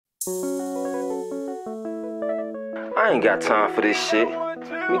I ain't got time for this shit.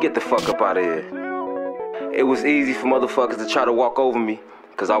 Let me get the fuck up out of here. It was easy for motherfuckers to try to walk over me,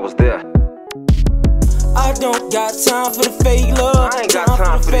 cause I was there. I don't got time for the fake love. I ain't got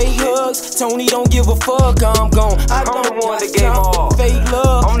time for fake this hugs. Tony don't give a fuck, I'm gone. I don't the one got that gave time for all. fake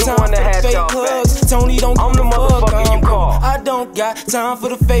love. I'm the time one that for had fake y'all hugs. back. Tony don't I'm give the a fuck, motherfucker I'm you call. gone. I don't got time for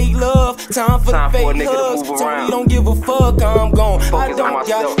the fake love. Time for the Time for a fake nigga to hugs. move Tony around. don't give a fuck, I'm gone. I Focus on don't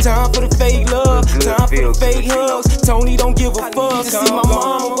myself. got time for the fake love. Good, Time for feel the fake good, you know. hugs. Tony don't give a fuck. To see my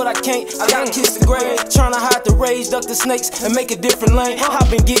mama, but I can't. I gotta kiss the grave. Tryna hide the rage, duck the snakes, and make a different lane. I've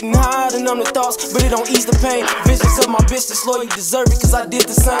been getting high and numb the thoughts, but it don't ease the pain. Visions of my bitch that's loyal, you deserve it, cause I did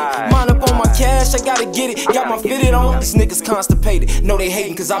the same. Mine up on my cash, I gotta get it. Got my fitted on. These niggas constipated. Know they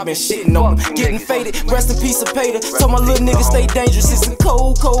hating cause I been shitting on them. Getting faded. Rest in peace of Pater. Told my little nigga stay dangerous. It's a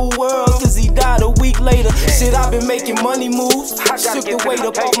cold, cold world, cause he died a week later. Shit, I been making money moves. Shook the weight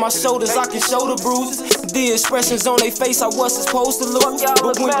up off my shoulders, I can show the bruises. The expressions on their face I wasn't supposed to lose.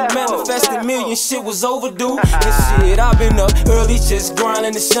 But when you manifested millions, shit was overdue. And shit, I been up early just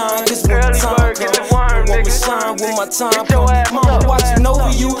grinding to shine. Cause when the time come, I want to shine when my time come. Mama watching over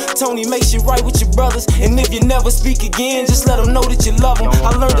you. Tony make shit right with your brothers. And if you never speak again, just let them know that you love them.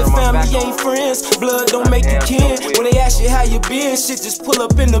 I learned that family ain't friends. Blood don't make you kin. When they ask you how you been, shit just pull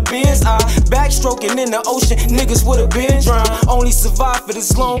up in the bins. I backstroking in the ocean, niggas would've been drowned. Only survived for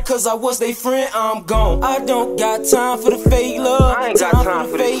this long cause I was they friend, I'm gone. I don't got time for the fake love. I ain't got time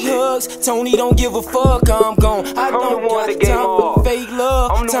for for the this fake shit. hugs. Tony don't give a fuck, I'm gone. I don't the one got that gave time for all. the fake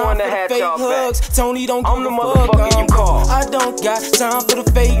love. I'm the time one for that the had fake y'all back. hugs. Tony don't I'm give the a fuck, motherfucker I'm you call. gone. I don't got time for the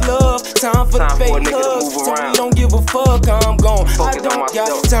fake love. Time for the Time for a fake nigga to hugs. move Tony around. don't give a fuck, I'm gone. I Focus on don't got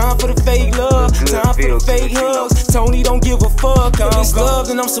myself. time for the fake love. Good, Time for feel the fake good, you know. hugs. Tony don't give a fuck, I'm gone. It's love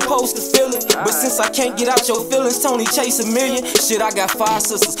and I'm supposed to feel it. But since I can't get out your feelings, Tony chase a million. Shit, I got 5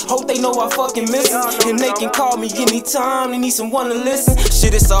 sisters. Hope they know I fucking miss them. And they can call me anytime. They need someone to listen.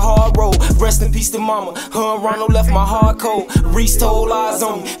 Shit, it's a hard road. Rest in peace to mama. Her and Ronald left my heart cold. Reese told lies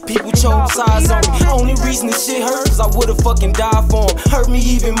on me. People chose sides on me. Only reason this shit hurt cause I would've fucking died for him. Hurt me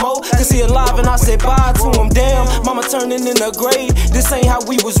even more cause he alive and I said bye to him. Damn, mama turning in the grave. This ain't how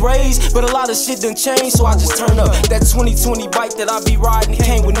we was raised, but a lot of shit done changed, so I just turn up. That 2020 bike that I be riding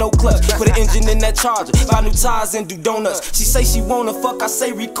came with no clutch. Put an engine in that Charger, buy new tires and do donuts. She say she wanna fuck, I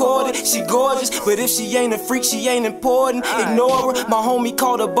say record it. She gorgeous, but if she ain't a freak, she ain't important. Ignore her. My homie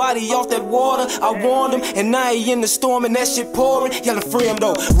called her body off that water. I warned him, and now he in the storm and that shit pouring. Gotta free him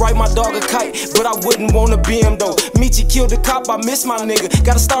though. Write my dog a kite, but I wouldn't wanna be him though. Michi killed the cop, I miss my nigga.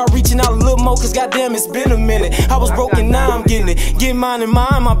 Gotta start reaching out a little more, cause goddamn it's been a minute. I was broken, now I'm getting it. Get mine and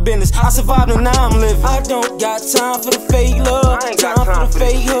mind my business. I survived and now I'm living. I don't got time for the fake love. I ain't got Time time for for the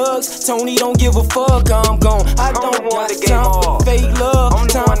this fake shit. hugs. Tony don't give a fuck, I'm gone. I don't the one got that gave time for all. the fake love. I'm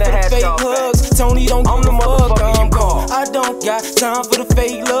the Time one for that the had fake y'all back. hugs. Tony don't I'm give the a fuck, motherfucker you I'm call. gone. I don't got time for the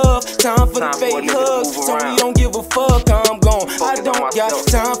fake love. Time for the Time for a fake nigga to hugs. move Tony around. don't give a fuck, I'm gone. I Focus on don't got myself.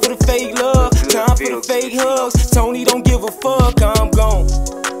 time for the fake love. Good, Time for feel the fake good, you know. hugs. Tony don't give a fuck, I'm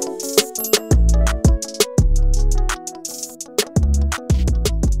gone.